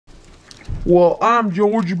Well, I'm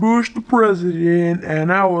George Bush, the president,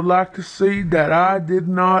 and I would like to say that I did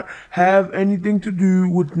not have anything to do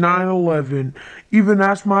with 9/11. Even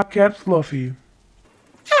ask my cat Fluffy.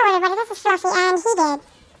 Hello everybody, this is Fluffy and he did.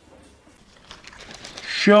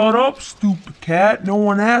 Shut up, stupid cat. No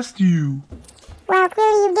one asked you. Well,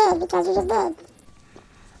 clearly you did because you just did.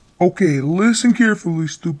 Okay, listen carefully,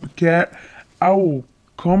 stupid cat. I will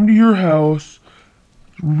come to your house,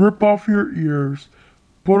 rip off your ears,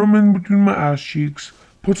 put them in between my ass cheeks,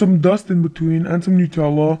 put some dust in between and some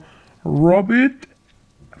Nutella, rub it,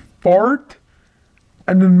 fart,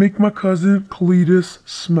 and then make my cousin Cletus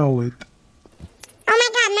smell it. Oh my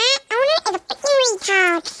god, Matt, owner is a freaking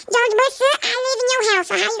retard. George Bush, sir, I live in your house,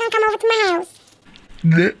 so how you gonna come over to my house?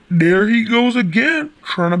 There he goes again,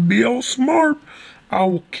 trying to be all smart. I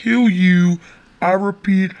will kill you. I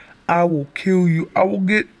repeat, I will kill you. I will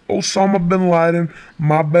get Osama bin Laden,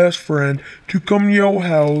 my best friend, to come to your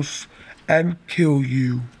house and kill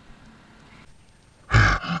you.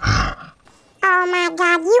 Oh my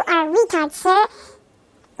god, you are a retard, sir.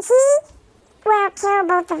 He will kill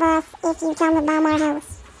both of us if you come to bomb our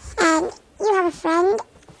house. And you have a friend.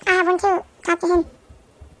 I have one too. Talk to him.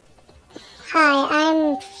 Hi,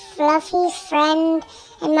 I'm Fluffy's friend,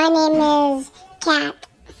 and my name is Cat.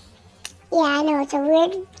 Yeah, I know, it's a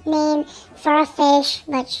weird name for a fish,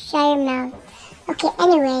 but shut your mouth. Okay,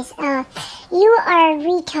 anyways, you are a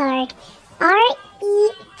retard.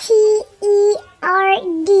 R-E-T-E-R-D.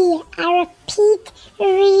 I repeat,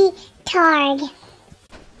 retard.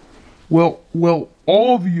 Well,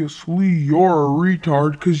 obviously you're a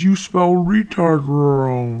retard because you spell retard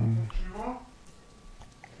wrong.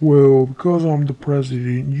 Well, because I'm the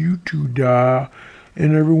president, you two die,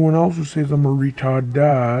 and everyone else who says I'm a retard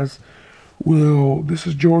dies. Well, this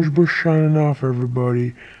is George Bush signing off,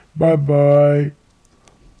 everybody. Bye-bye.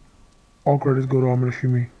 All credits go to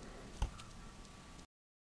Shimi.